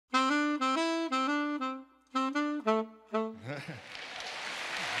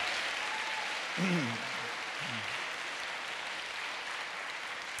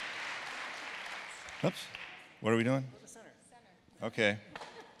Oops. What are we doing? Okay.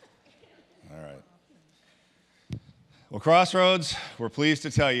 All right. Well, Crossroads, we're pleased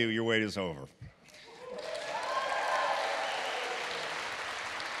to tell you your wait is over.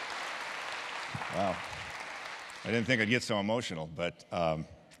 Wow. I didn't think I'd get so emotional, but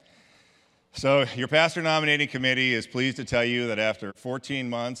so your pastor nominating committee is pleased to tell you that after 14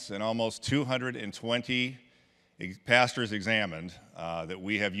 months and almost 220 pastors examined, that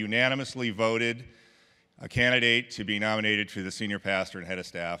we have unanimously voted a candidate to be nominated to the senior pastor and head of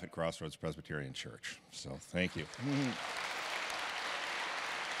staff at Crossroads Presbyterian Church. So thank you.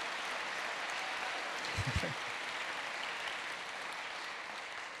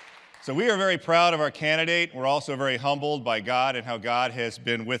 So we are very proud of our candidate. We're also very humbled by God and how God has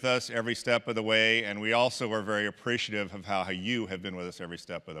been with us every step of the way, and we also are very appreciative of how you have been with us every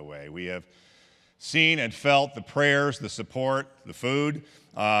step of the way. We have seen and felt the prayers, the support, the food,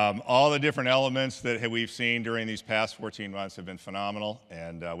 all the different elements that we've seen during these past 14 months have been phenomenal,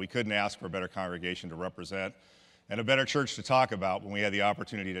 and we couldn't ask for a better congregation to represent and a better church to talk about when we had the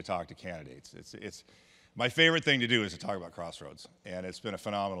opportunity to talk to candidates. It's my favorite thing to do is to talk about Crossroads, and it's been a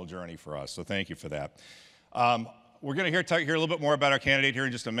phenomenal journey for us, so thank you for that. We're going to hear a little bit more about our candidate here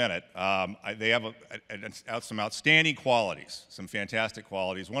in just a minute. They have some outstanding qualities, some fantastic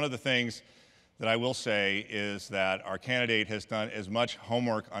qualities. One of the things that I will say is that our candidate has done as much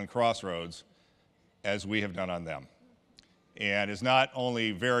homework on Crossroads as we have done on them, and is not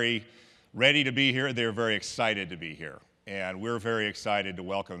only very ready to be here, they're very excited to be here, and we're very excited to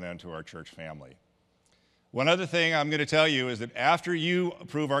welcome them to our church family. One other thing I'm going to tell you is that after you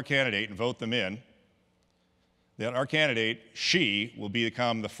approve our candidate and vote them in, that our candidate, she, will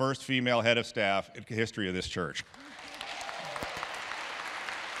become the first female head of staff in the history of this church.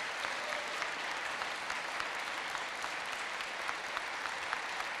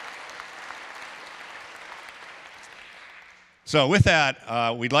 So with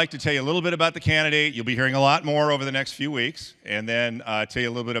that, we'd like to tell you a little bit about the candidate. You'll be hearing a lot more over the next few weeks, and then tell you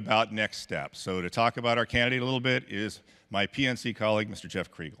a little bit about next steps. So to talk about our candidate a little bit is my PNC colleague, Mr. Jeff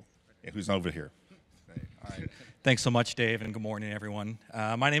Kriegel, who's over here. All right. Thanks so much, Dave, and good morning, everyone.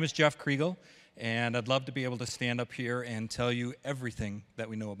 My name is Jeff Kriegel, and I'd love to be able to stand up here and tell you everything that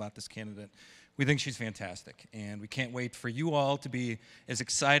we know about this candidate. We think she's fantastic, and we can't wait for you all to be as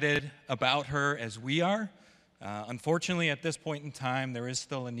excited about her as we are. Unfortunately, at this point in time, there is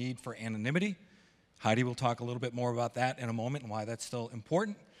still a need for anonymity. Heidi will talk a little bit more about that in a moment and why that's still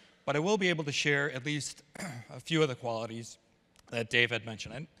important. But I will be able to share at least a few of the qualities that Dave had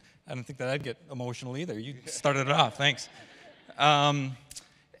mentioned. I don't think that I'd get emotional either. You started it off. Thanks. I'll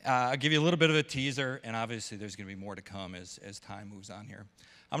give you a little bit of a teaser, and obviously there's going to be more to come as time moves on here.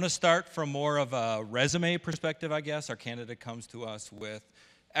 I'm going to start from more of a resume perspective, I guess. Our candidate comes to us with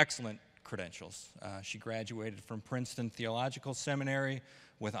excellent credentials. She graduated from Princeton Theological Seminary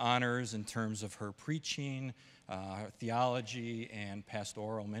with honors in terms of her preaching, theology, and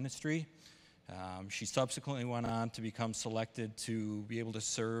pastoral ministry. She subsequently went on to become selected to be able to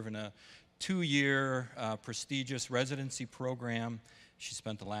serve in a 2-year prestigious residency program. She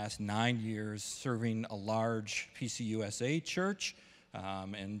spent the last 9 years serving a large PCUSA church,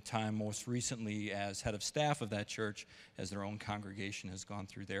 and time most recently as head of staff of that church, as their own congregation has gone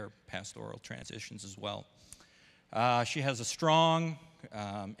through their pastoral transitions as well. She has a strong,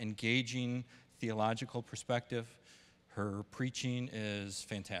 engaging theological perspective. Her preaching is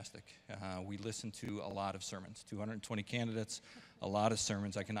fantastic. We listen to a lot of sermons, 220 candidates, a lot of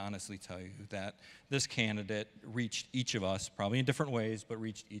sermons. I can honestly tell you that this candidate reached each of us, probably in different ways, but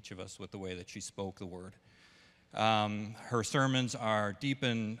reached each of us with the way that she spoke the word. Her sermons are deep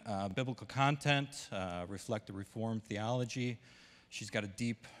in biblical content, reflect a Reformed theology. She's got a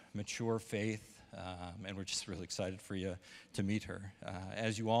deep, mature faith, and we're just really excited for you to meet her.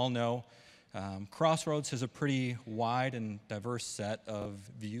 As you all know, Crossroads has a pretty wide and diverse set of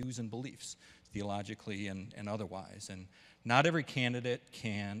views and beliefs, theologically and otherwise. And not every candidate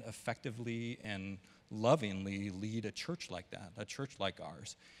can effectively and lovingly lead a church like that, a church like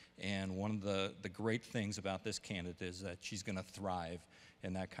ours. And one of the great things about this candidate is that she's going to thrive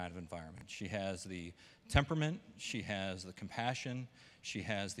in that kind of environment. She has the temperament, she has the compassion, she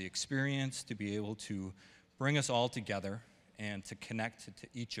has the experience to be able to bring us all together and to connect to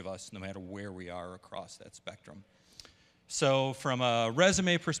each of us no matter where we are across that spectrum. So from a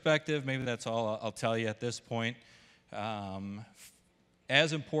resume perspective, maybe that's all I'll tell you at this point.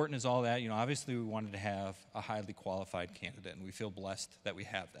 As important as all that, obviously we wanted to have a highly qualified candidate, and we feel blessed that we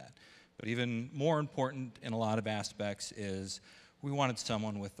have that. But even more important in a lot of aspects is we wanted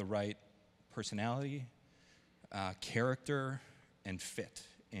someone with the right personality, character, and fit.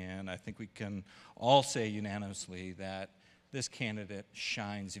 And I think we can all say unanimously that this candidate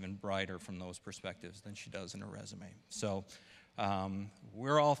shines even brighter from those perspectives than she does in her resume. So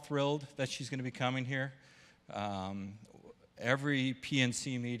we're all thrilled that she's going to be coming here. Every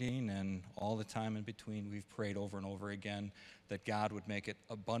PNC meeting and all the time in between, we've prayed over and over again that God would make it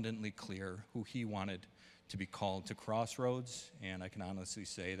abundantly clear who he wanted to be called to Crossroads. And I can honestly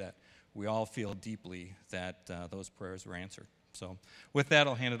say that we all feel deeply that those prayers were answered. So with that,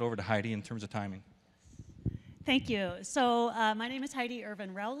 I'll hand it over to Heidi in terms of timing. Thank you. So my name is Heidi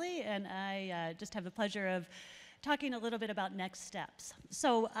Irvin Rowley, and I just have the pleasure of talking a little bit about next steps.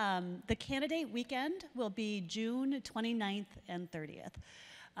 So the candidate weekend will be June 29th and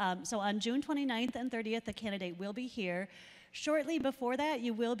 30th. So on June 29th and 30th, the candidate will be here. Shortly before that,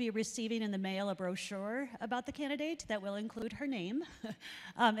 you will be receiving in the mail a brochure about the candidate that will include her name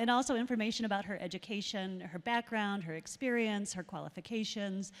and also information about her education, her background, her experience, her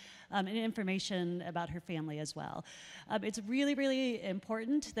qualifications, and information about her family as well. It's really, really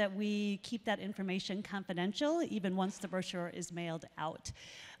important that we keep that information confidential even once the brochure is mailed out.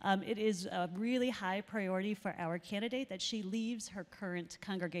 It is a really high priority for our candidate that she leaves her current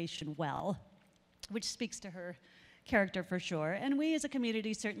congregation well, which speaks to her character for sure, and we as a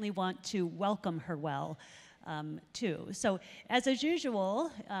community certainly want to welcome her well too. So as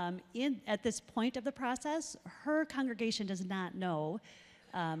usual, at this point of the process, her congregation does not know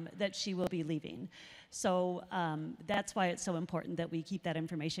that she will be leaving. So that's why it's so important that we keep that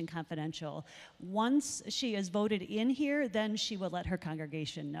information confidential. Once she is voted in here, then she will let her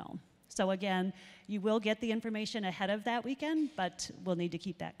congregation know. So again, you will get the information ahead of that weekend, but we'll need to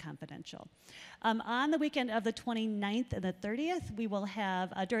keep that confidential. On the weekend of the 29th and the 30th, we will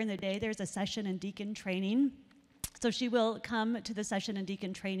have, during the day, there's a session in deacon training. So she will come to the session in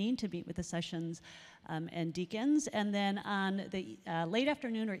deacon training to meet with the sessions and deacons. And then on the late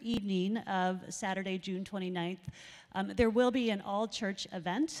afternoon or evening of Saturday, June 29th, there will be an all-church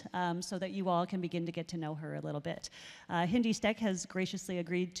event so that you all can begin to get to know her a little bit. Hindi Steck has graciously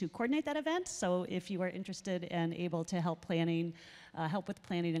agreed to coordinate that event, so if you are interested and able to help with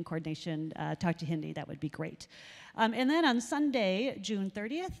planning and coordination, talk to Hindi, that would be great. And then on Sunday, June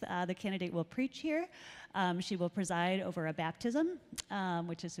 30th, the candidate will preach here. She will preside over a baptism,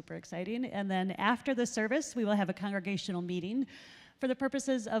 which is super exciting. And then after the service, we will have a congregational meeting for the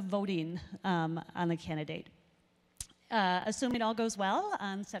purposes of voting on the candidate. Assuming all goes well,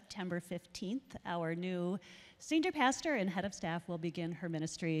 on September 15th, our new senior pastor and head of staff will begin her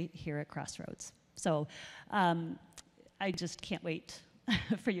ministry here at Crossroads. So I just can't wait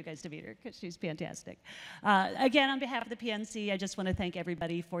for you guys to meet her because she's fantastic. Again, on behalf of the PNC, I just want to thank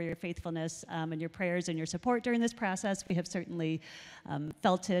everybody for your faithfulness and your prayers and your support during this process. We have certainly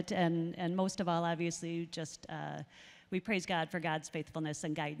felt it, and most of all, obviously, just we praise God for God's faithfulness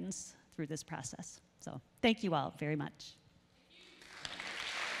and guidance through this process. So thank you all very much.